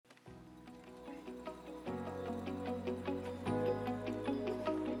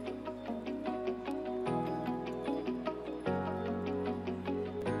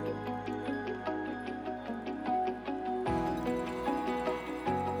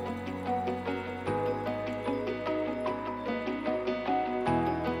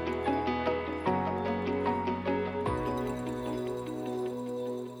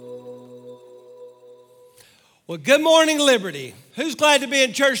Well, good morning, Liberty. Who's glad to be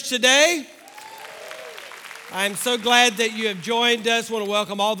in church today? I'm so glad that you have joined us. I want to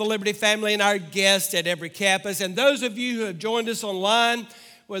welcome all the Liberty family and our guests at every campus. And those of you who have joined us online,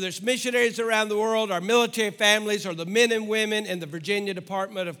 whether it's missionaries around the world, our military families, or the men and women in the Virginia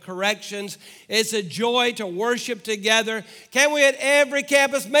Department of Corrections, it's a joy to worship together. Can we at every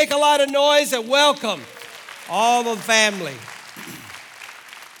campus make a lot of noise and welcome all of the family?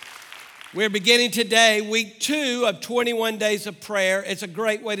 We're beginning today, week 2 of 21 days of prayer. It's a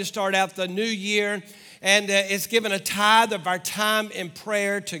great way to start out the new year, and it's given a tithe of our time in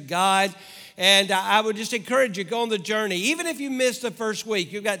prayer to God. And I would just encourage you, go on the journey. Even if you missed the first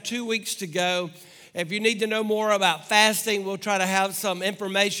week, you've got 2 weeks to go. If you need to know more about fasting, we'll try to have some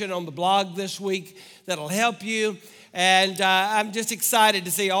information on the blog this week that'll help you. And I'm just excited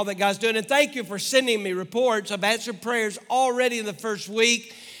to see all that God's doing. And thank you for sending me reports of answered prayers already in the first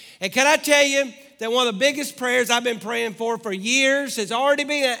week. And can I tell you that one of the biggest prayers I've been praying for years has already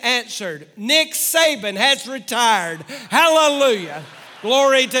been answered. Nick Saban has retired. Hallelujah.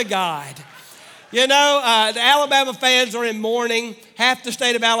 Glory to God. You know, the Alabama fans are in mourning. Half the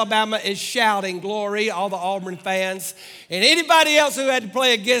state of Alabama is shouting glory, all the Auburn fans. And anybody else who had to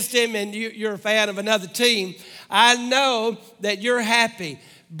play against him and you're a fan of another team, I know that you're happy.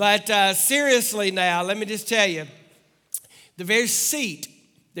 But seriously now, let me just tell you, the very seat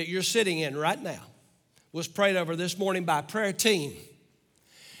that you're sitting in right now was prayed over this morning by a prayer team.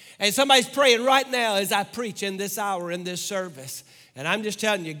 And somebody's praying right now as I preach in this hour, in this service. And I'm just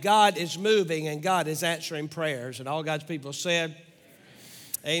telling you, God is moving and God is answering prayers. And all God's people said,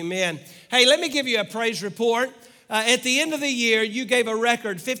 amen. Hey, let me give you a praise report. At the end of the year, you gave a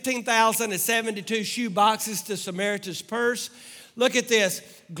record 15,072 shoe boxes to Samaritan's Purse. Look at this.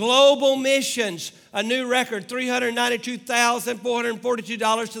 Global missions, a new record,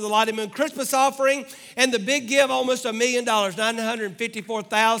 $392,442 to the Lottie Moon Christmas offering. And the big give, almost $1 million,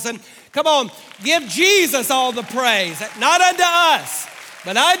 $954,000. Come on, give Jesus all the praise. Not unto us,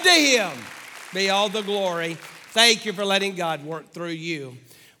 but unto him be all the glory. Thank you for letting God work through you.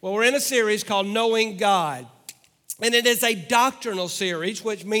 Well, we're in a series called Knowing God. And it is a doctrinal series,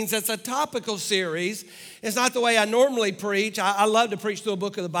 which means it's a topical series. It's not the way I normally preach. I love to preach through a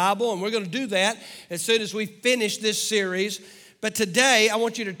book of the Bible, and we're going to do that as soon as we finish this series. But today, I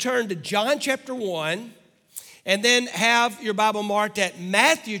want you to turn to John chapter 1, and then have your Bible marked at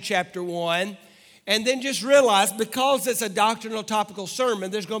Matthew chapter 1, and then just realize, because it's a doctrinal topical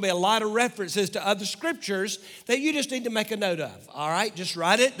sermon, there's going to be a lot of references to other scriptures that you just need to make a note of, all right? Just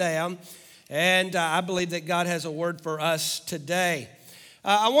write it down. And I believe that God has a word for us today.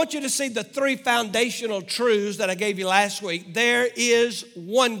 I want you to see the 3 foundational truths that I gave you last week. There is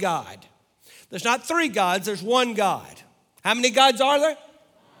one God. There's not 3 gods, there's one God. How many gods are there?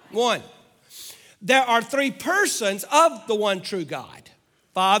 One. There are 3 persons of the one true God.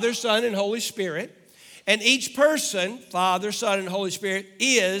 Father, Son, and Holy Spirit. And each person, Father, Son, and Holy Spirit,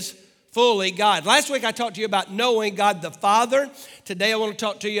 is fully God. Last week I talked to you about knowing God the Father. Today I want to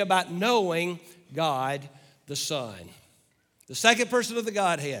talk to you about knowing God the Son. The second person of the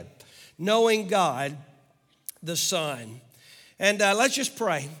Godhead. Knowing God the Son. And let's just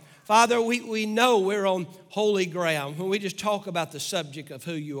pray. Father, we know we're on holy ground when we just talk about the subject of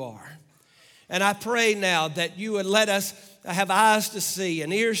who you are. And I pray now that you would let us have eyes to see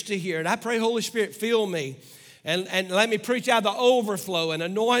and ears to hear. And I pray, Holy Spirit, fill me. And let me preach out the overflow and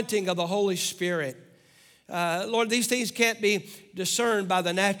anointing of the Holy Spirit. Lord, these things can't be discerned by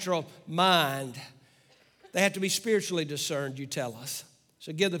the natural mind. They have to be spiritually discerned, you tell us.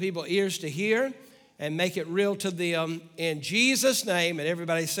 So give the people ears to hear and make it real to them in Jesus' name. And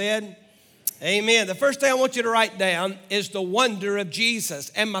everybody said, amen. The first thing I want you to write down is the wonder of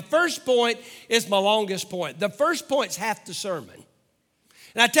Jesus. And my first point is my longest point. The first point's half the sermon.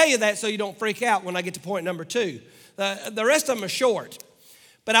 And I tell you that so you don't freak out when I get to point number 2. The rest of them are short.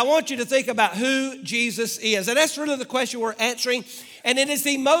 But I want you to think about who Jesus is. And that's really the question we're answering. And it is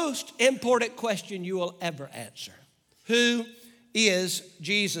the most important question you will ever answer. Who is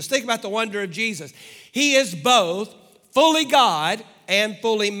Jesus? Think about the wonder of Jesus. He is both fully God and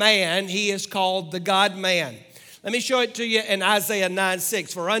fully man. He is called the God-man. Let me show it to you in Isaiah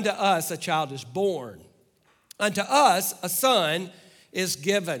 9:6. For unto us a child is born. Unto us a son is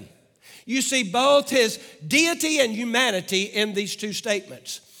given. You see both his deity and humanity in these 2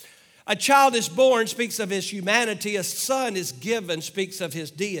 statements. A child is born speaks of his humanity. A son is given speaks of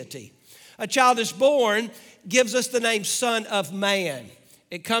his deity. A child is born gives us the name Son of Man.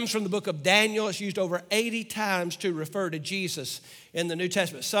 It comes from the book of Daniel. It's used over 80 times to refer to Jesus in the New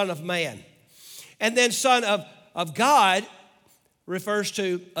Testament, Son of Man. And then Son of God refers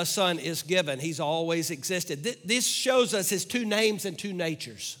to a son is given. He's always existed. This shows us his two names and two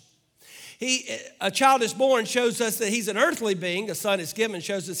natures. A child is born shows us that he's an earthly being. A son is given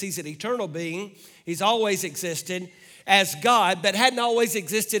shows us he's an eternal being. He's always existed as God, but hadn't always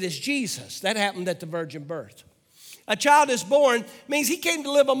existed as Jesus. That happened at the virgin birth. A child is born means he came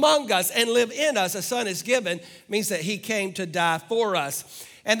to live among us and live in us. A son is given means that he came to die for us.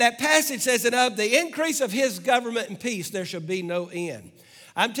 And that passage says that of the increase of his government and peace, there shall be no end.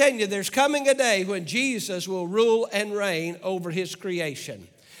 I'm telling you, there's coming a day when Jesus will rule and reign over his creation.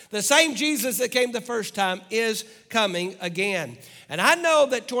 The same Jesus that came the first time is coming again. And I know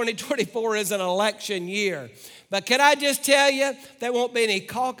that 2024 is an election year. But can I just tell you, there won't be any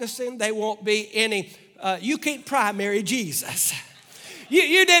caucusing. There won't be any, you can't primary Jesus.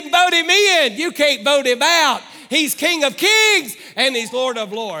 You didn't vote him in. You can't vote him out. He's King of Kings and he's Lord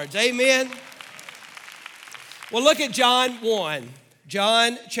of Lords. Amen. Well, look at John 1.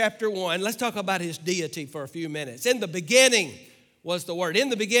 John chapter 1. Let's talk about his deity for a few minutes. In the beginning was the Word. In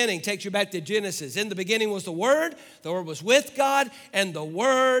the beginning takes you back to Genesis. In the beginning was the Word was with God, and the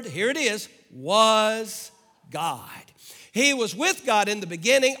Word, here it is, was God. He was with God in the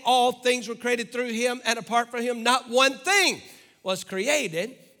beginning. All things were created through him, and apart from him, not one thing was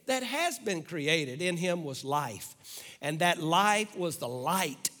created that has been created. In him was life, and that life was the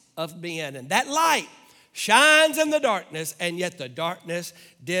light of men. And that light shines in the darkness, and yet the darkness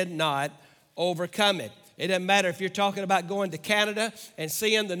did not overcome it. It doesn't matter if you're talking about going to Canada and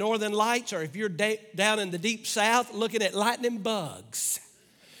seeing the northern lights, or if you're down in the deep south looking at lightning bugs.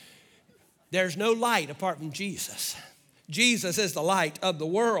 There's no light apart from Jesus. Jesus is the light of the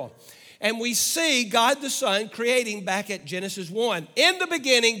world. And we see God the Son creating back at Genesis 1. In the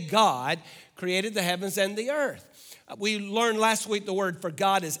beginning, God created the heavens and the earth. We learned last week the word for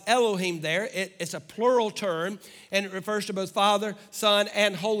God is Elohim there. It's a plural term, and it refers to both Father, Son,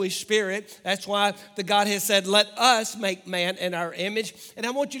 and Holy Spirit. That's why the Godhead said, let us make man in our image. And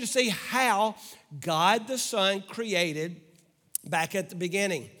I want you to see how God the Son created back at the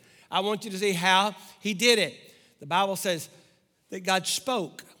beginning. I want you to see how he did it. The Bible says that God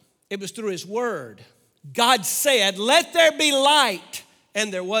spoke. It was through his word. God said, let there be light.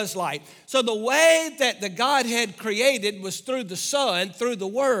 And there was light. So the way that the Godhead created was through the Son, through the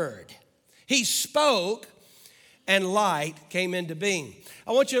Word. He spoke, and light came into being.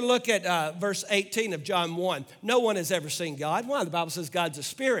 I want you to look at verse 18 of John 1. No one has ever seen God. Why? The Bible says God's a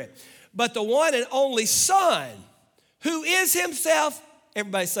spirit. But the one and only Son, who is himself,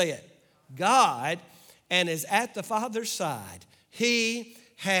 everybody say it, God, and is at the Father's side, he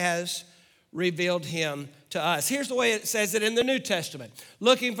has revealed him to us. Here's the way it says it in the New Testament.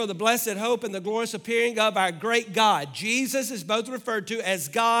 Looking for the blessed hope and the glorious appearing of our great God. Jesus is both referred to as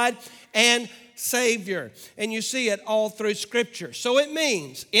God and Savior. And you see it all through Scripture. So it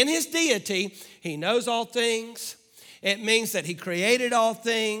means in his deity, he knows all things. It means that he created all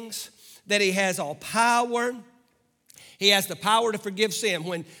things, that he has all power. He has the power to forgive sin.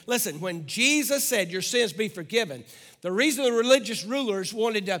 When Jesus said, your sins be forgiven, the reason the religious rulers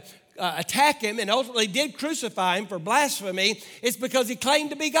wanted to attack him and ultimately did crucify him for blasphemy is because he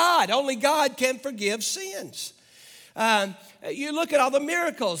claimed to be God. Only God can forgive sins. You look at all the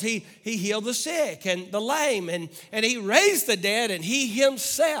miracles. He healed the sick and the lame, and he raised the dead, and he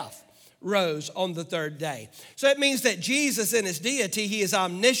himself rose on the third day. So it means that Jesus in his deity, he is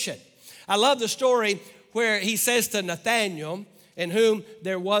omniscient. I love the story where he says to Nathanael, in whom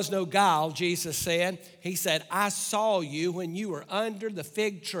there was no guile, Jesus said, he said, I saw you when you were under the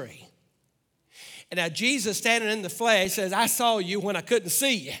fig tree. And now Jesus standing in the flesh says, I saw you when I couldn't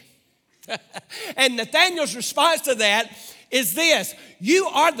see you. And Nathanael's response to that is this, you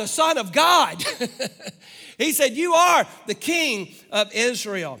are the Son of God. He said, you are the King of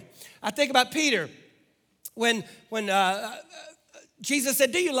Israel. I think about Peter when Jesus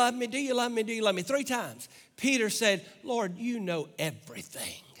said, do you love me? Do you love me? Do you love me? 3 times. Peter said, Lord, you know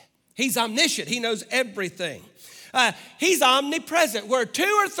everything. He's omniscient. He knows everything. He's omnipresent. Where 2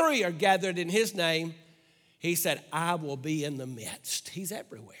 or 3 are gathered in his name, he said, I will be in the midst. He's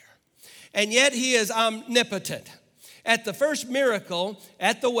everywhere. And yet he is omnipotent. At the first miracle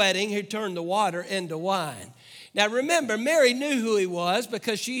at the wedding, he turned the water into wine. Now remember, Mary knew who he was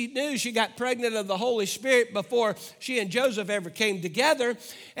because she knew she got pregnant of the Holy Spirit before she and Joseph ever came together.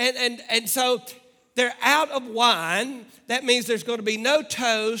 And so they're out of wine. That means there's going to be no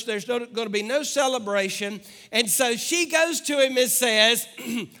toast. There's going to be no celebration. And so she goes to him and says,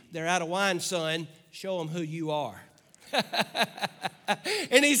 they're out of wine, son. Show them who you are.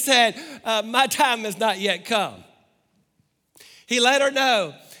 And he said, my time has not yet come. He let her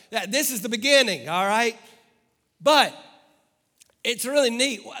know that this is the beginning, all right? But It's really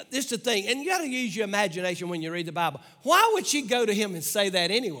neat. This is the thing, and you got to use your imagination when you read the Bible. Why would she go to him and say that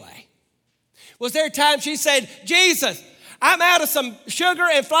anyway? Was there a time she said, Jesus, I'm out of some sugar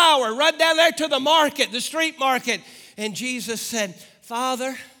and flour. Run down there to the market, the street market. And Jesus said,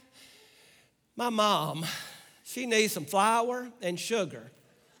 Father, my mom, she needs some flour and sugar.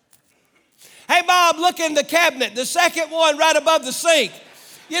 Hey, Bob, look in the cabinet, the second one right above the sink.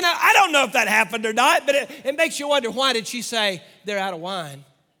 You know, I don't know if that happened or not, but it makes you wonder, why did she say they're out of wine?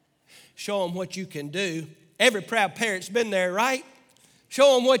 Show them what you can do. Every proud parent's been there, right?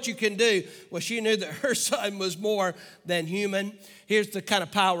 Show them what you can do. Well, she knew that her son was more than human. Here's the kind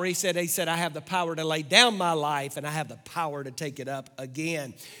of power he said. He said, I have the power to lay down my life, and I have the power to take it up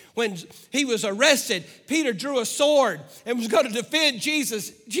again. When he was arrested, Peter drew a sword and was going to defend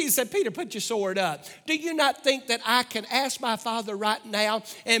Jesus. Jesus said, Peter, put your sword up. Do you not think that I can ask my Father right now,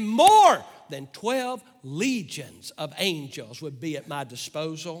 and more than 12 legions of angels would be at my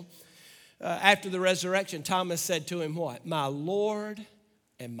disposal? After the resurrection, Thomas said to him, what? My Lord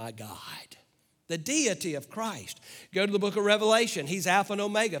and my God. The deity of Christ. Go to the book of Revelation. He's Alpha and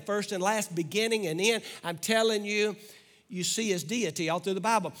Omega, first and last, beginning and end. I'm telling you, you see his deity all through the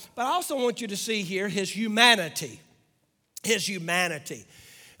Bible. But I also want you to see here his humanity. His humanity.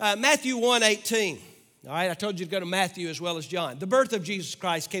 Matthew 1:18. All right, I told you to go to Matthew as well as John. The birth of Jesus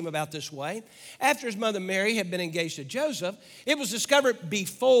Christ came about this way. After his mother Mary had been engaged to Joseph, it was discovered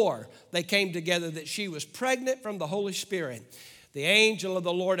before they came together that she was pregnant from the Holy Spirit. The angel of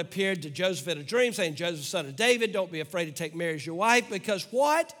the Lord appeared to Joseph in a dream, saying, Joseph, son of David, don't be afraid to take Mary as your wife, because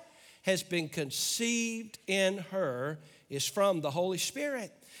what has been conceived in her is from the Holy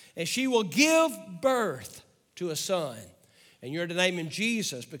Spirit. And she will give birth to a son. And you're to name him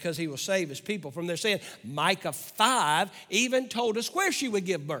Jesus, because he will save his people from their sin. Micah 5 even told us where she would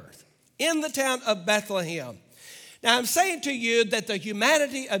give birth, in the town of Bethlehem. Now, I'm saying to you that the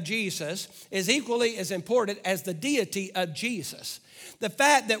humanity of Jesus is equally as important as the deity of Jesus. The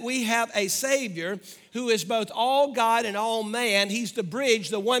fact that we have a Savior who is both all God and all man, he's the bridge,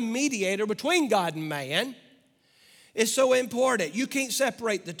 the one mediator between God and man, is so important. You can't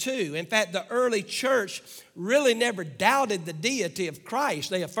separate the two. In fact, the early church really never doubted the deity of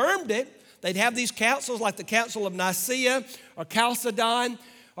Christ. They affirmed it. They'd have these councils like the Council of Nicaea or Chalcedon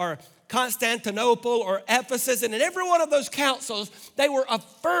or Constantinople or Ephesus, and in every one of those councils, they were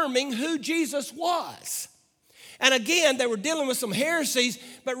affirming who Jesus was. And again, they were dealing with some heresies,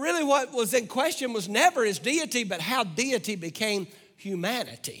 but really what was in question was never his deity, but how deity became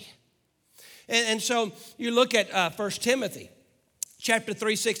humanity. And so you look at 1 Timothy chapter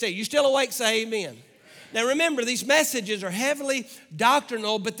 3:16. You still awake? Say amen. Now remember, these messages are heavily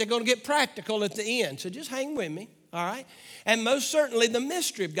doctrinal, but they're going to get practical at the end. So just hang with me, all right? And most certainly the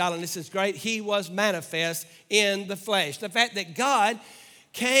mystery of godliness is great. He was manifest in the flesh. The fact that God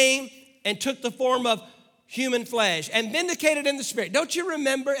came and took the form of human flesh and vindicated in the Spirit. Don't you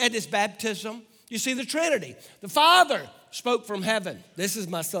remember at his baptism? You see the Trinity. The Father spoke from heaven. This is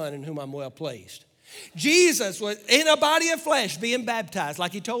my Son in whom I'm well pleased. Jesus was in a body of flesh being baptized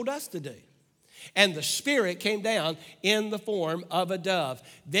like he told us to do. And the Spirit came down in the form of a dove,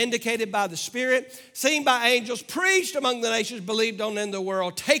 vindicated by the Spirit, seen by angels, preached among the nations, believed on in the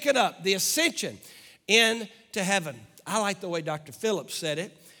world, taken up, the ascension into heaven. I like the way Dr. Phillips said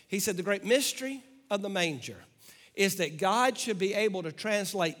it. He said the great mystery of the manger is that God should be able to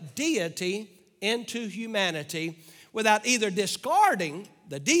translate deity into humanity without either discarding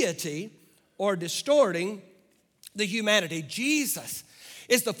the deity or distorting the humanity. Jesus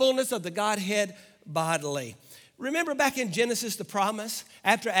is the fullness of the Godhead bodily. Remember back in Genesis, the promise,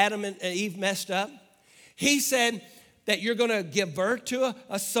 after Adam and Eve messed up? He said that you're going to give birth to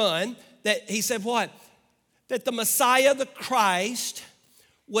a son. That he said what? That the Messiah, the Christ,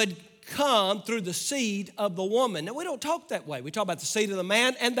 would come through the seed of the woman. Now, we don't talk that way. We talk about the seed of the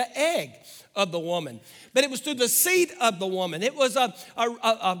man and the egg of the woman. But it was through the seed of the woman. It was a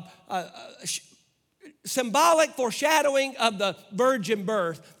symbolic foreshadowing of the virgin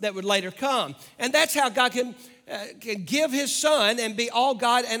birth that would later come. And that's how God can give his son and be all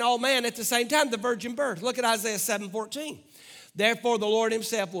God and all man at the same time, the virgin birth. Look at Isaiah 7:14. Therefore the Lord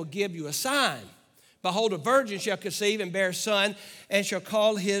himself will give you a sign. Behold, a virgin shall conceive and bear a son, and shall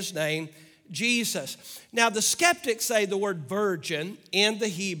call his name Jesus. Now the skeptics say the word virgin in the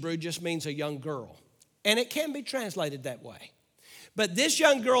Hebrew just means a young girl. And it can be translated that way. But this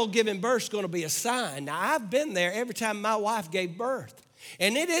young girl giving birth is going to be a sign. Now, I've been there every time my wife gave birth,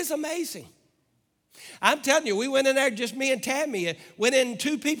 and it is amazing. I'm telling you, we went in there, just me and Tammy. Went in,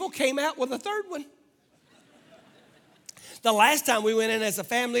 2 people, came out with a 3rd one. The last time we went in as a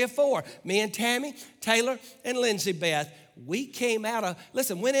family of 4, me and Tammy, Taylor, and Lindsay Beth, we came out of,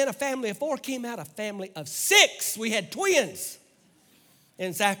 went in a family of 4, came out a family of 6. We had twins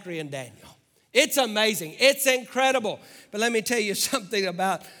in Zachary and Daniel. It's amazing. It's incredible. But let me tell you something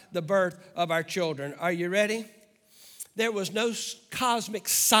about the birth of our children. Are you ready? There was no cosmic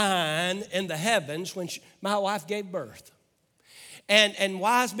sign in the heavens when my wife gave birth. And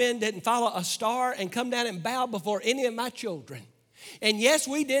wise men didn't follow a star and come down and bow before any of my children. And yes,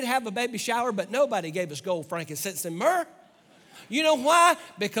 we did have a baby shower, but nobody gave us gold, frankincense, and myrrh. You know why?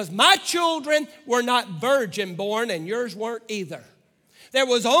 Because my children were not virgin born and yours weren't either. There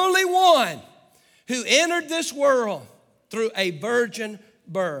was only one who entered this world through a virgin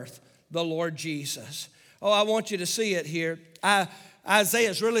birth, the Lord Jesus. Oh, I want you to see it here. Isaiah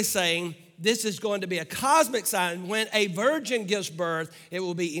is really saying this is going to be a cosmic sign. When a virgin gives birth, it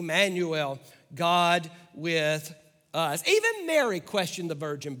will be Emmanuel, God with us. Even Mary questioned the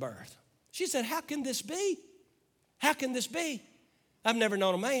virgin birth. She said, how can this be? How can this be? I've never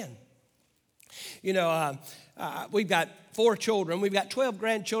known a man. You know, we've got 4 children. We've got 12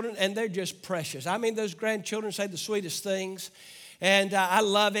 grandchildren, and they're just precious. I mean, those grandchildren say the sweetest things. And I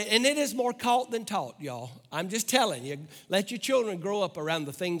love it. And it is more caught than taught, y'all. I'm just telling you, let your children grow up around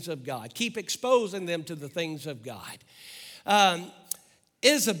the things of God. Keep exposing them to the things of God.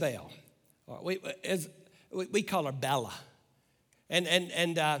 Isabel, we call her Bella.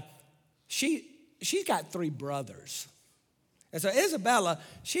 And she's got 3 brothers. And so Isabella,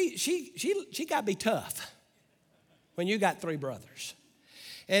 she got to be tough when you got 3 brothers.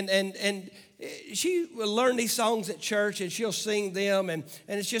 And she will learn these songs at church, and she'll sing them, and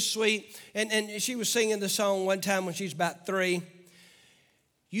it's just sweet. And she was singing the song one time when she was about 3.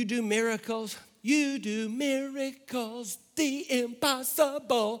 You do miracles, the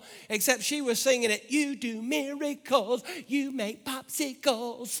impossible. Except she was singing it, you do miracles, you make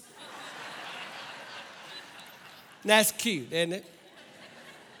popsicles. That's cute, isn't it?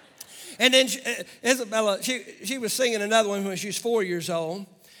 And then Isabella, she was singing another one when she was 4 years old.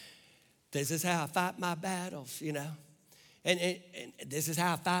 This is how I fight my battles, you know. And this is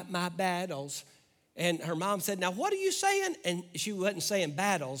how I fight my battles. And her mom said, now what are you saying? And she wasn't saying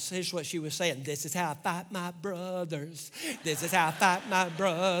battles. Here's what she was saying. This is how I fight my brothers. This is how I fight my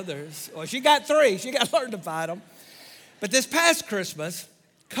brothers. Well, she got 3. She got to learn to fight them. But this past Christmas,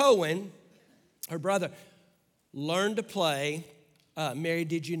 Cohen, her brother, learned to play Mary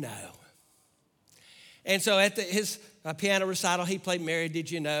Did You Know. And so at his piano recital, he played Mary Did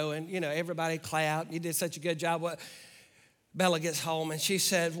You Know, and, you know, everybody clapped. He did such a good job. Well, Bella gets home, and she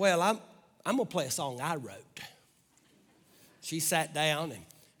said, well, I'm going to play a song I wrote. She sat down, and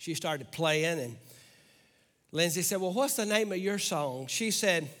she started playing, and Lindsay said, well, what's the name of your song? She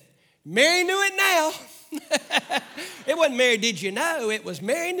said, Mary Knew It Now. It wasn't Mary Did You Know, it was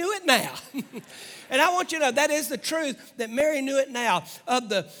Mary Knew It Now. And I want you to know that is the truth, that Mary knew it now. Of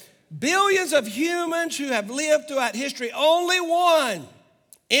the billions of humans who have lived throughout history, only one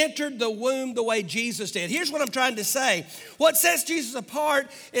entered the womb the way Jesus did. Here's what I'm trying to say. What sets Jesus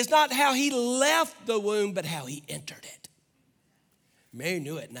apart is not how he left the womb, but how he entered it. Mary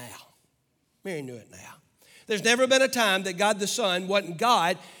knew it now. Mary knew it now. There's never been a time that God the Son wasn't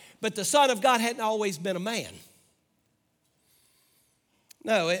God, but the Son of God hadn't always been a man.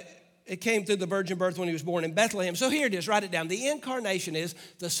 No, it came through the virgin birth when he was born in Bethlehem. So here it is, write it down. The incarnation is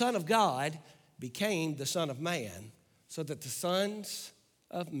the Son of God became the Son of Man so that the sons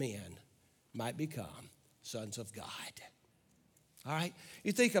of men might become sons of God. All right?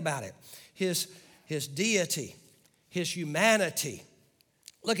 You think about it. His deity, his humanity.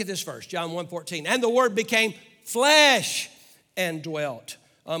 Look at this verse, John 1:14. And the Word became flesh and dwelt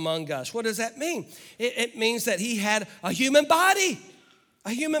among us. What does that mean? It means that he had a human body. A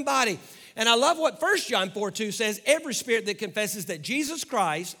human body. And I love what 1 John 4:2 says. Every spirit that confesses that Jesus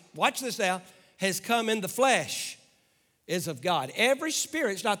Christ, watch this now, has come in the flesh is of God. Every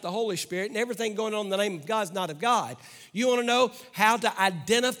spirit's not the Holy Spirit, and everything going on in the name of God is not of God. You want to know how to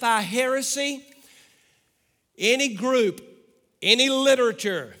identify heresy? Any group, any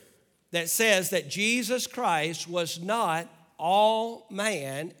literature that says that Jesus Christ was not all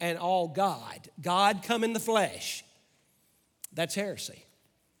man and all God. God come in the flesh. That's heresy.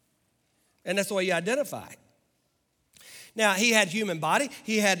 And that's the way you identify it. Now, he had human body.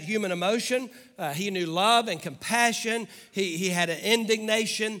 He had human emotion. He knew love and compassion. He had an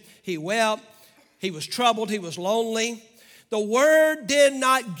indignation. He wept. He was troubled. He was lonely. The Word did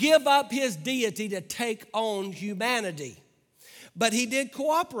not give up his deity to take on humanity, but he did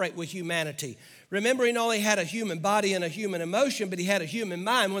cooperate with humanity. Remember, he not only had a human body and a human emotion, but he had a human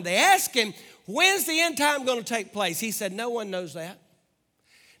mind. When they asked him, when's the end time going to take place? He said, no one knows that.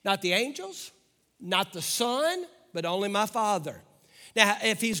 Not the angels, not the Son, but only my Father. Now,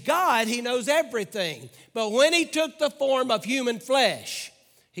 if he's God, he knows everything. But when he took the form of human flesh,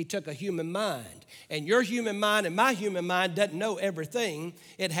 he took a human mind. And your human mind and my human mind doesn't know everything.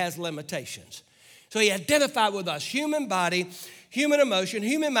 It has limitations. So he identified with us, human body, human emotion,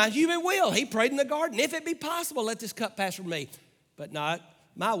 human mind, human will. He prayed in the garden, if it be possible, let this cup pass from me. But not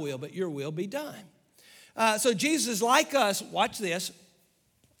my will, but your will be done. So Jesus is like us, watch this.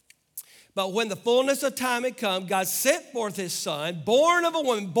 But when the fullness of time had come, God sent forth his Son, born of a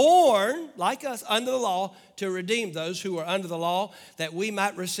woman, born like us under the law, to redeem those who were under the law, that we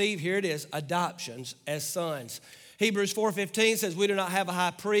might receive, here it is, adoptions as sons. Hebrews 4:15 says, we do not have a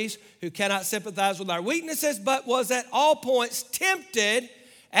high priest who cannot sympathize with our weaknesses, but was at all points tempted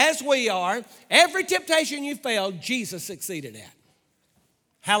as we are. Every temptation you failed, Jesus succeeded at.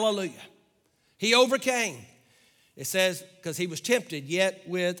 Hallelujah. He overcame. It says, because he was tempted, yet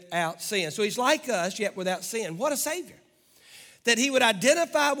without sin. So he's like us, yet without sin. What a Savior. That he would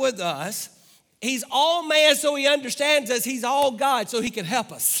identify with us. He's all man, so he understands us. He's all God, so he can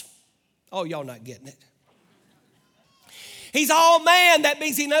help us. Oh, y'all not getting it. He's all man. That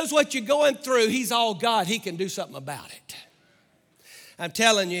means he knows what you're going through. He's all God. He can do something about it. I'm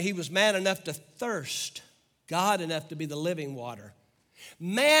telling you, he was man enough to thirst, God enough to be the living water,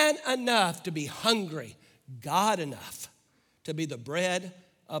 man enough to be hungry, God enough to be the bread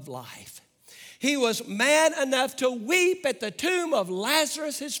of life. He was man enough to weep at the tomb of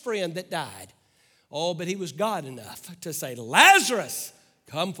Lazarus, his friend that died. Oh, but he was God enough to say, Lazarus,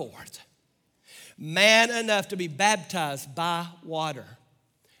 come forth. Man enough to be baptized by water.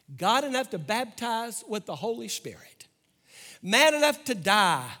 God enough to baptize with the Holy Spirit. Man enough to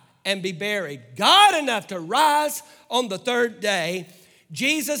die and be buried. God enough to rise on the third day.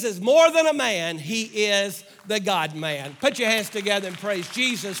 Jesus is more than a man. He is the God-man. Put your hands together and praise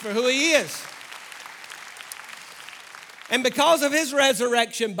Jesus for who he is. And because of his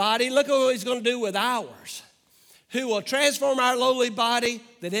resurrection body, look at what he's going to do with ours. Who will transform our lowly body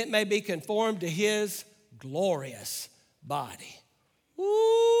that it may be conformed to his glorious body.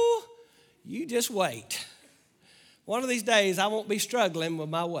 Woo! You just wait. One of these days, I won't be struggling with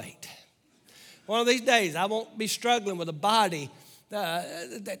my weight. One of these days, I won't be struggling with a body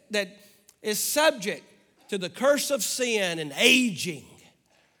that is subject to the curse of sin and aging.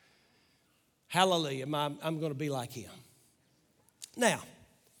 Hallelujah. I'm going to be like him. Now,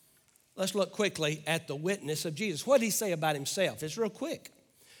 let's look quickly at the witness of Jesus. What did he say about himself? It's real quick.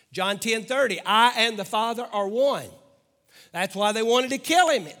 John 10:30, I and the Father are one. That's why they wanted to kill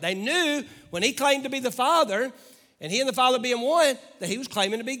him. They knew when he claimed to be the Father, and he and the Father being one, that he was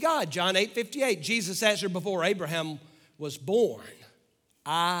claiming to be God. John 8:58, Jesus answered before Abraham was born,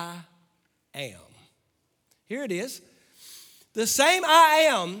 I am. Here it is. The same I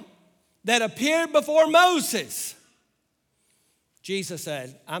am that appeared before Moses. Jesus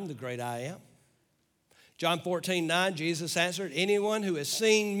said, I'm the great I am. John 14:9, Jesus answered, anyone who has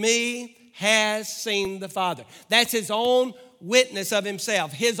seen me has seen the Father. That's his own witness of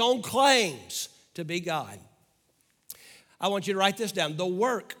himself, his own claims to be God. I want you to write this down. The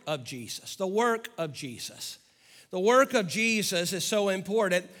work of Jesus. The work of Jesus. The work of Jesus is so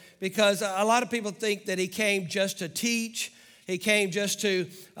important because a lot of people think that he came just to teach. He came just to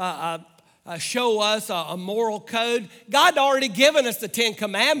show us a moral code. God had already given us the 10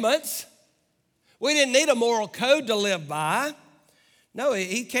 Commandments. We didn't need a moral code to live by. No,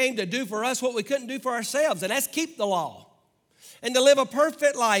 he came to do for us what we couldn't do for ourselves, and that's keep the law and to live a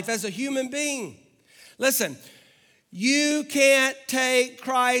perfect life as a human being. Listen, you can't take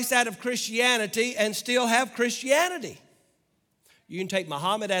Christ out of Christianity and still have Christianity. You can take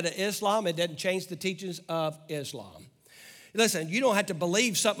Muhammad out of Islam. It doesn't change the teachings of Islam. Listen, you don't have to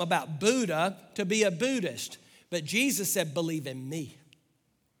believe something about Buddha to be a Buddhist. But Jesus said, believe in me.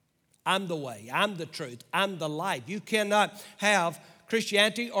 I'm the way. I'm the truth. I'm the life. You cannot have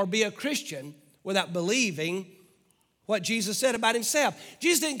Christianity or be a Christian without believing what Jesus said about himself.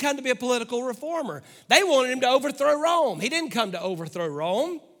 Jesus didn't come to be a political reformer. They wanted him to overthrow Rome. He didn't come to overthrow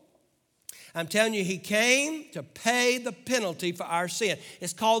Rome. I'm telling you, he came to pay the penalty for our sin.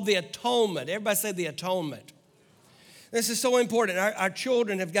 It's called the atonement. Everybody say the atonement. This is so important. Our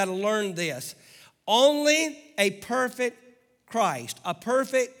children have got to learn this. Only a perfect Christ, a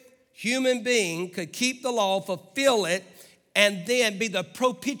perfect human being could keep the law, fulfill it, and then be the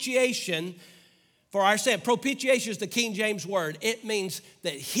propitiation for our sin. Propitiation is the King James word. It means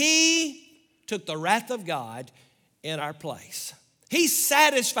that he took the wrath of God in our place. He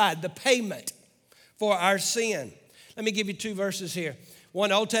satisfied the payment. for our sin. Let me give you 2 verses here.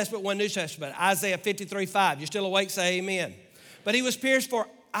 One Old Testament, one New Testament. Isaiah 53:5. You're still awake? Say amen. But he was pierced for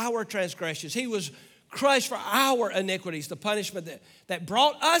our transgressions. He was crushed for our iniquities. The punishment that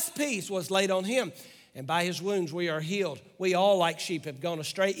brought us peace was laid on him. And by his wounds we are healed. We all like sheep have gone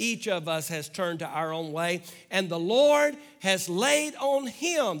astray. Each of us has turned to our own way. And the Lord has laid on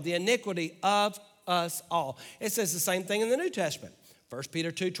him the iniquity of us all. It says the same thing in the New Testament. 1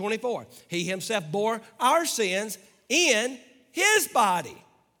 Peter 2:24. He himself bore our sins in his body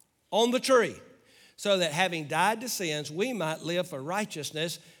on the tree, so that having died to sins, we might live for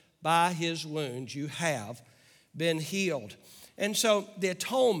righteousness. By his wounds you have been healed. And so the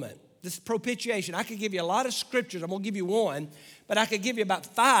atonement, this propitiation, I could give you a lot of scriptures. I'm going to give you one, but I could give you about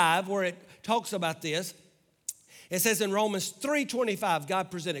 5 where it talks about this. It says in Romans 3:25, God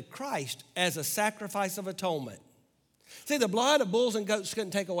presented Christ as a sacrifice of atonement. See, the blood of bulls and goats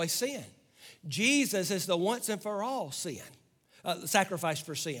couldn't take away sin. Jesus is the once and for all sacrifice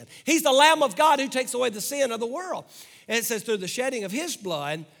for sin. He's the Lamb of God who takes away the sin of the world. And it says through the shedding of his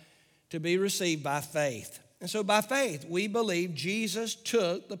blood to be received by faith. And so by faith, we believe Jesus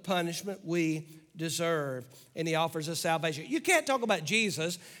took the punishment we deserve, and he offers us salvation. You can't talk about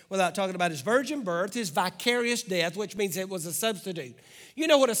Jesus without talking about his virgin birth, his vicarious death, which means it was a substitute. You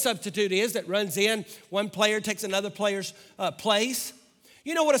know what a substitute is that runs in, one player takes another player's place.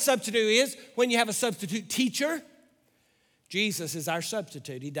 You know what a substitute is when you have a substitute teacher? Jesus is our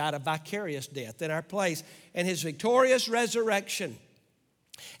substitute. He died a vicarious death in our place. And his victorious resurrection.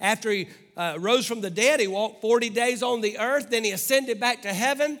 After he rose from the dead, he walked 40 days on the earth. Then he ascended back to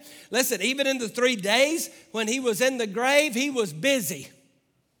heaven. Listen, even in the 3 days when he was in the grave, he was busy.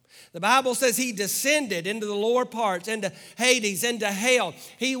 The Bible says he descended into the lower parts, into Hades, into hell.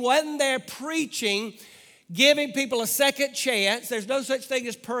 He wasn't there preaching, giving people a second chance. There's no such thing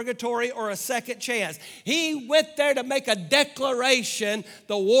as purgatory or a second chance. He went there to make a declaration.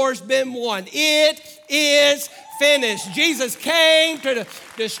 The war's been won. It is finished. Jesus came to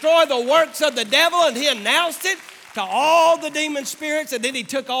destroy the works of the devil, and he announced it to all the demon spirits, and then he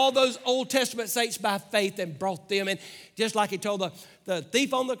took all those Old Testament saints by faith and brought them in, just like he told the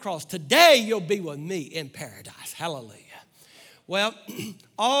thief on the cross, today you'll be with me in paradise. Hallelujah. Well,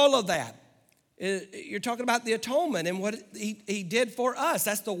 all of that, you're talking about the atonement and what he did for us.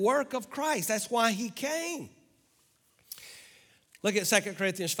 That's the work of Christ. That's why he came. Look at 2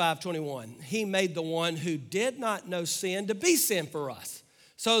 Corinthians 5:21. He made the one who did not know sin to be sin for us,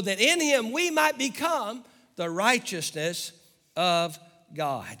 so that in him we might become the righteousness of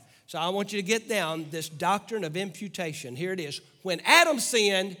God. So I want you to get down this doctrine of imputation. Here it is. When Adam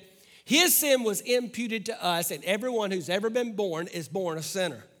sinned, his sin was imputed to us, and everyone who's ever been born is born a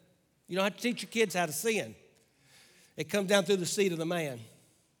sinner. You don't have to teach your kids how to sin. It comes down through the seed of the man.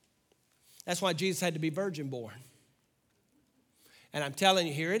 That's why Jesus had to be virgin born. And I'm telling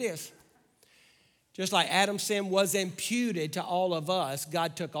you, here it is. Just like Adam's sin was imputed to all of us,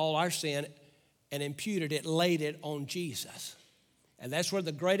 God took all our sin and imputed it, laid it on Jesus. And that's where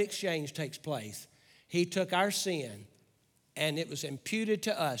the great exchange takes place. He took our sin and it was imputed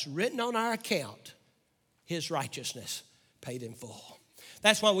to us, written on our account, his righteousness paid in full.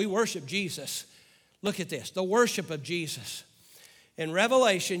 That's why we worship Jesus. Look at this, the worship of Jesus. In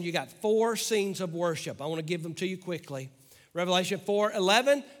Revelation, you got 4 scenes of worship. I want to give them to you quickly. Revelation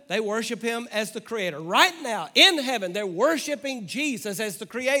 4:11, they worship him as the creator. Right now, in heaven, they're worshiping Jesus as the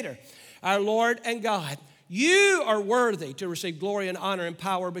creator, our Lord and God. You are worthy to receive glory and honor and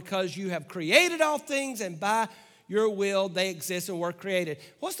power because you have created all things, and by your will they exist and were created.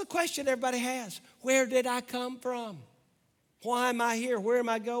 What's the question everybody has? Where did I come from? Why am I here? Where am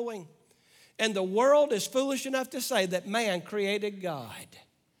I going? And the world is foolish enough to say that man created God.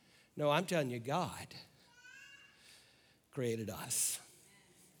 No, I'm telling you, God created us.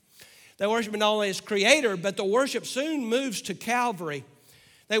 They worship him not only as creator, but the worship soon moves to Calvary.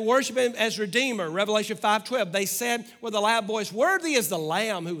 They worship him as Redeemer. Revelation 5:12, they said with a loud voice, worthy is the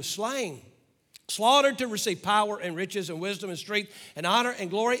Lamb who was slain, slaughtered to receive power and riches and wisdom and strength and honor and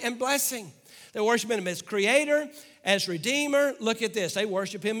glory and blessing. They worship him as creator, as Redeemer. Look at this. They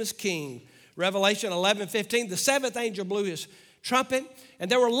worship him as King. Revelation 11:15, the 7th angel blew his trumpet,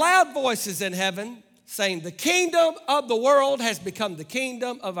 and there were loud voices in heaven saying, the kingdom of the world has become the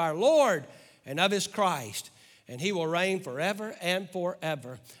kingdom of our Lord and of his Christ, and he will reign forever and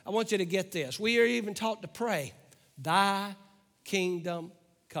forever. I want you to get this. We are even taught to pray, thy kingdom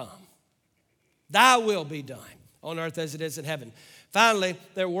come. Thy will be done on earth as it is in heaven. Finally,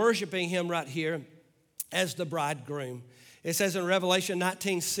 they're worshiping him right here as the bridegroom. It says in Revelation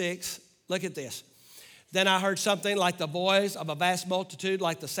 19:6, look at this. Then I heard something like the voice of a vast multitude,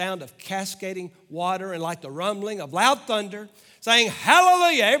 like the sound of cascading water, and like the rumbling of loud thunder, saying,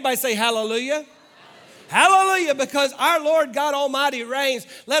 hallelujah. Everybody say hallelujah. Hallelujah, because our Lord God Almighty reigns.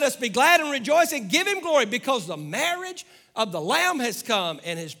 Let us be glad and rejoice and give him glory, because the marriage of the Lamb has come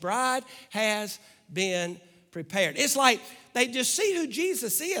and his bride has been prepared. It's like they just see who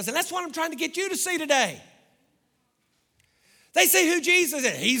Jesus is, and that's what I'm trying to get you to see today. They see who Jesus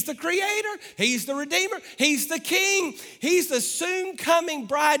is. He's the creator. He's the redeemer. He's the king. He's the soon coming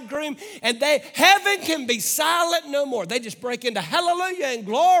bridegroom. And heaven can be silent no more. They just break into hallelujah and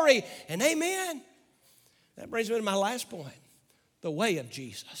glory and amen. That brings me to my last point, the way of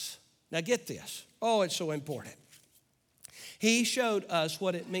Jesus. Now get this. Oh, it's so important. He showed us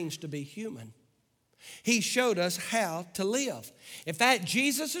what it means to be human. He showed us how to live. In fact,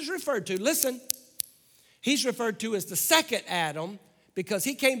 Jesus is referred to, listen, he's referred to as the second Adam because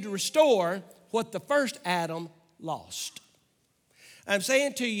he came to restore what the first Adam lost. I'm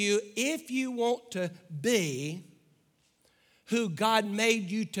saying to you, if you want to be who God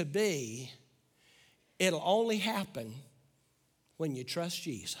made you to be, it'll only happen when you trust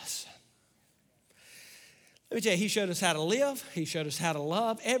Jesus. Let me tell you, he showed us how to live. He showed us how to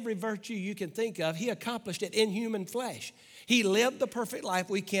love. Every virtue you can think of, he accomplished it in human flesh. He lived the perfect life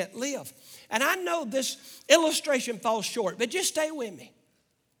we can't live. And I know this illustration falls short, but just stay with me.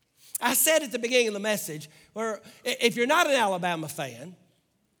 I said at the beginning of the message, where if you're not an Alabama fan,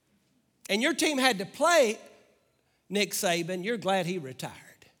 and your team had to play Nick Saban, you're glad he retired.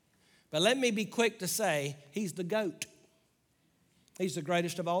 But let me be quick to say, he's the GOAT. He's the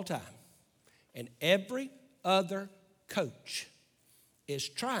greatest of all time. And every other coach is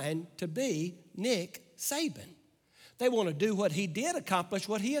trying to be Nick Saban. They want to do what he did, accomplish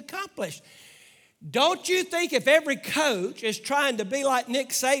what he accomplished. Don't you think if every coach is trying to be like Nick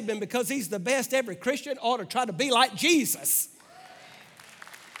Saban because he's the best, every Christian ought to try to be like Jesus?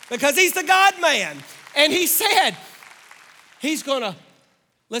 Because he's the God-man. And he said he's going to,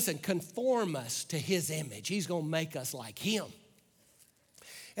 listen, conform us to his image. He's going to make us like him.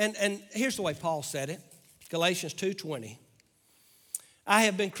 And here's the way Paul said it. Galatians 2:20. I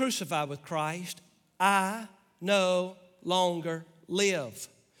have been crucified with Christ. I no longer live,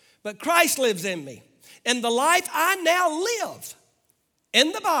 but Christ lives in me. In the life I now live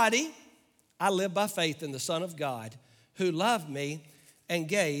in the body, I live by faith in the Son of God who loved me and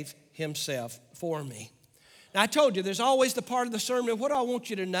gave himself for me. Now, I told you there's always the part of the sermon, what do I want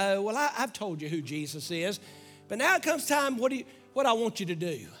you to know? Well, I've told you who Jesus is, but now it comes time, what I want you to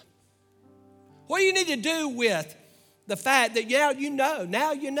do. What do you need to do with the fact that now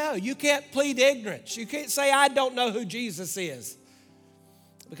you know. You can't plead ignorance. You can't say, I don't know who Jesus is,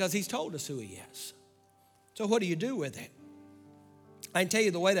 because he's told us who he is. So what do you do with it? I can tell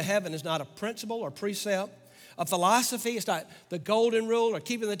you the way to heaven is not a principle or precept, a philosophy. It's not the golden rule or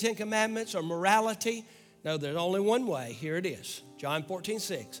keeping the 10 Commandments or morality. No, there's only one way. Here it is. John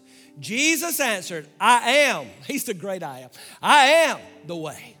 14:6. Jesus answered, I am. He's the great I am. I am the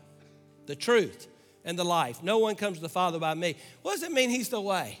way, the truth, and the life. No one comes to the Father by me. What does it mean he's the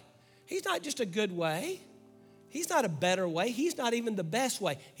way? He's not just a good way. He's not a better way. He's not even the best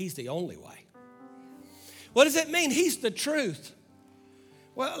way. He's the only way. What does it mean? He's the truth.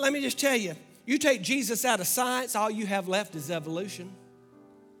 Well, let me just tell you. You take Jesus out of science, all you have left is evolution.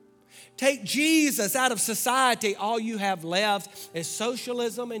 Take Jesus out of society, all you have left is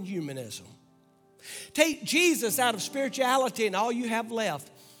socialism and humanism. Take Jesus out of spirituality, and all you have left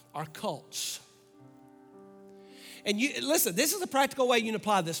are cults. And listen, this is the practical way you can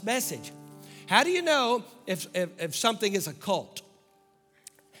apply this message. How do you know if something is a cult?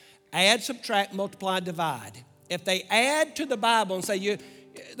 Add, subtract, multiply, divide. If they add to the Bible and say,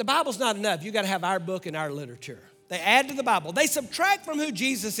 the Bible's not enough, you got to have our book and our literature. They add to the Bible. They subtract from who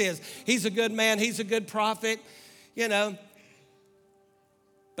Jesus is. He's a good man. He's a good prophet, But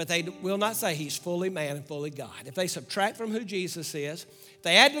they will not say he's fully man and fully God. If they subtract from who Jesus is, if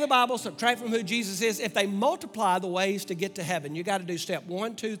they add to the Bible, subtract from who Jesus is, if they multiply the ways to get to heaven, you got to do step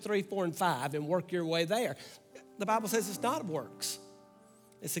 1, 2, 3, 4, and 5 and work your way there. The Bible says it's not works.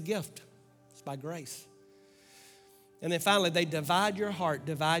 It's a gift. It's by grace. And then finally, they divide your heart,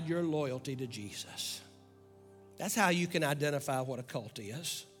 divide your loyalty to Jesus. That's how you can identify what a cult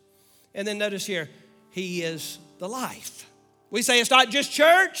is. And then notice here, he is the life. We say it's not just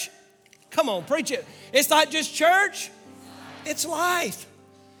church. Come on, preach it. It's not just church. It's life.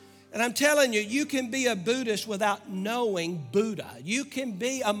 And I'm telling you, you can be a Buddhist without knowing Buddha. You can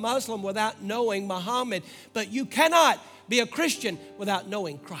be a Muslim without knowing Muhammad. But you cannot be a Christian without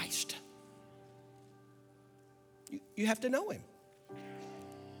knowing Christ. You have to know him.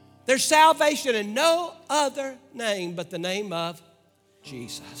 There's salvation in no other name but the name of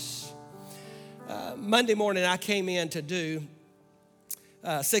Jesus. Monday morning, I came in to do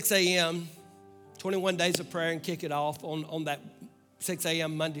 6 a.m., 21 days of prayer, and kick it off on that 6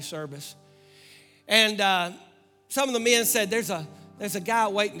 a.m. Monday service. And some of the men said, there's a guy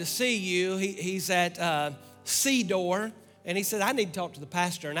waiting to see you. He's at C-Door. And he said, I need to talk to the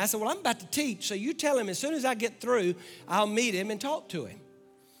pastor. And I said, well, I'm about to teach, so you tell him as soon as I get through, I'll meet him and talk to him.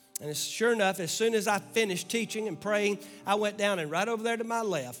 And sure enough, as soon as I finished teaching and praying, I went down, and right over there to my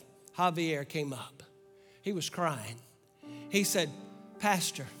left, Javier came up. He was crying. He said,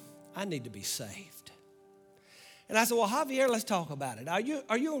 Pastor, I need to be saved. And I said, well, Javier, let's talk about it. Are you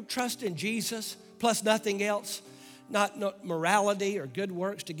going to trust in Jesus plus nothing else? Not morality or good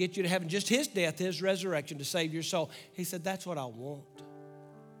works to get you to heaven, just his death, his resurrection to save your soul. He said, that's what I want.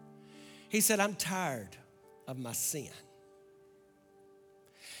 He said, I'm tired of my sin.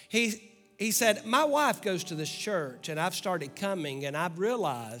 He said, my wife goes to this church, and I've started coming, and I've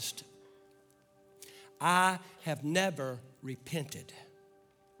realized I have never repented.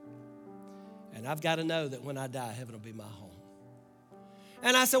 And I've got to know that when I die, heaven will be my home.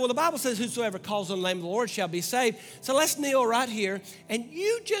 And I said, well, the Bible says whosoever calls on the name of the Lord shall be saved. So let's kneel right here, and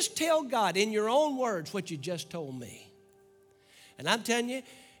you just tell God in your own words what you just told me. And I'm telling you,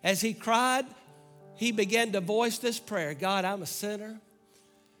 as he cried, he began to voice this prayer. God, I'm a sinner,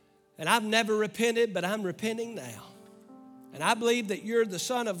 and I've never repented, but I'm repenting now. And I believe that you're the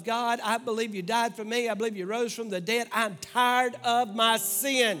Son of God. I believe you died for me. I believe you rose from the dead. I'm tired of my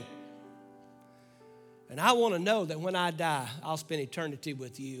sin. And I want to know that when I die, I'll spend eternity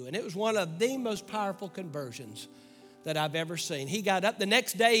with you. And it was one of the most powerful conversions that I've ever seen. He got up the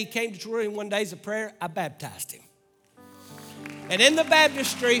next day. He came to 21 days of prayer. I baptized him. And in the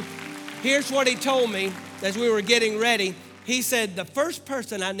baptistry, here's what he told me as we were getting ready. He said, the first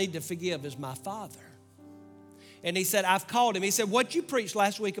person I need to forgive is my father. And he said, I've called him. He said, what you preached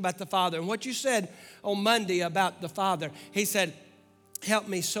last week about the Father and what you said on Monday about the Father, he said, helped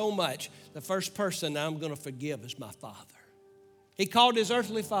me so much. The first person I'm going to forgive is my father. He called his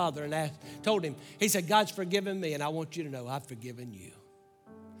earthly father and told him, he said, God's forgiven me, and I want you to know I've forgiven you.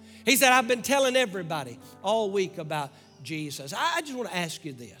 He said, I've been telling everybody all week about Jesus. I just want to ask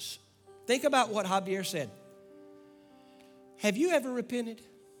you this. Think about what Javier said. Have you ever repented?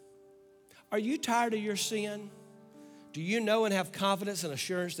 Are you tired of your sin? Do you know and have confidence and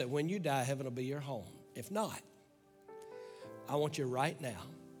assurance that when you die, heaven will be your home? If not, I want you right now,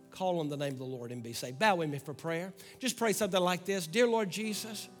 call on the name of the Lord and be saved. Bow with me for prayer. Just pray something like this. Dear Lord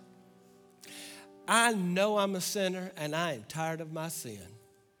Jesus, I know I'm a sinner and I am tired of my sin.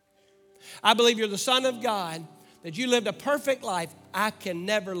 I believe you're the Son of God, that you lived a perfect life I can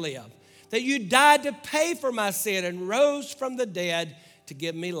never live, that you died to pay for my sin and rose from the dead to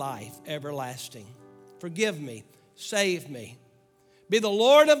give me life everlasting. Forgive me, save me, be the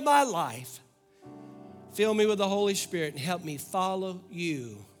Lord of my life. Fill me with the Holy Spirit and help me follow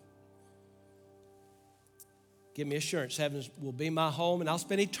you. Give me assurance heaven will be my home and I'll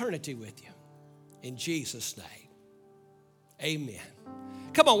spend eternity with you. In Jesus' name, amen.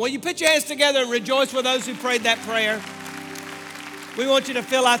 Come on, will you put your hands together and rejoice with those who prayed that prayer? We want you to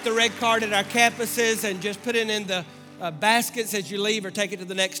fill out the red card at our campuses and just put it in the baskets as you leave or take it to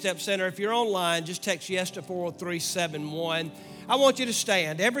the Next Step Center. If you're online, just text yes to 40371. I want you to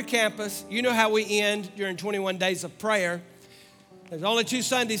stand. Every campus, you know how we end during 21 days of prayer. There's only 2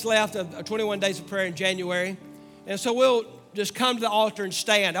 Sundays left of 21 days of prayer in January. And so we'll just come to the altar and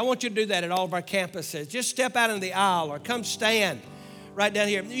stand. I want you to do that at all of our campuses. Just step out in the aisle or come stand right down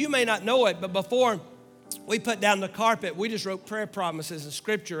here. You may not know it, but before we put down the carpet, we just wrote prayer promises in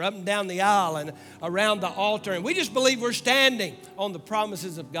Scripture up and down the aisle and around the altar. And we just believe we're standing on the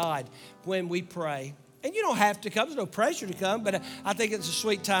promises of God when we pray. And you don't have to come. There's no pressure to come, but I think it's a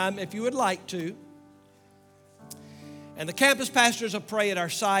sweet time if you would like to. And the campus pastors will pray at our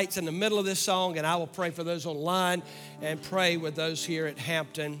sites in the middle of this song, and I will pray for those online and pray with those here at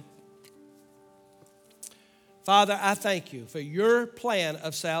Hampton. Father, I thank you for your plan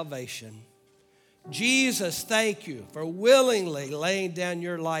of salvation. Jesus, thank you for willingly laying down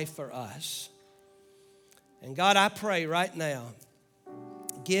your life for us. And God, I pray right now,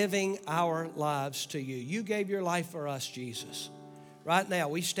 giving our lives to you. You gave your life for us, Jesus. Right now,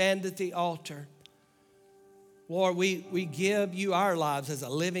 we stand at the altar. Lord, we give you our lives as a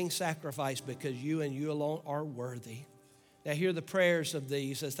living sacrifice because you and you alone are worthy. Now hear the prayers of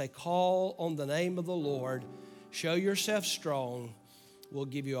these as they call on the name of the Lord. Show yourself strong. We'll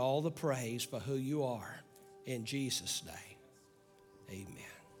give you all the praise for who you are. In Jesus' name, amen.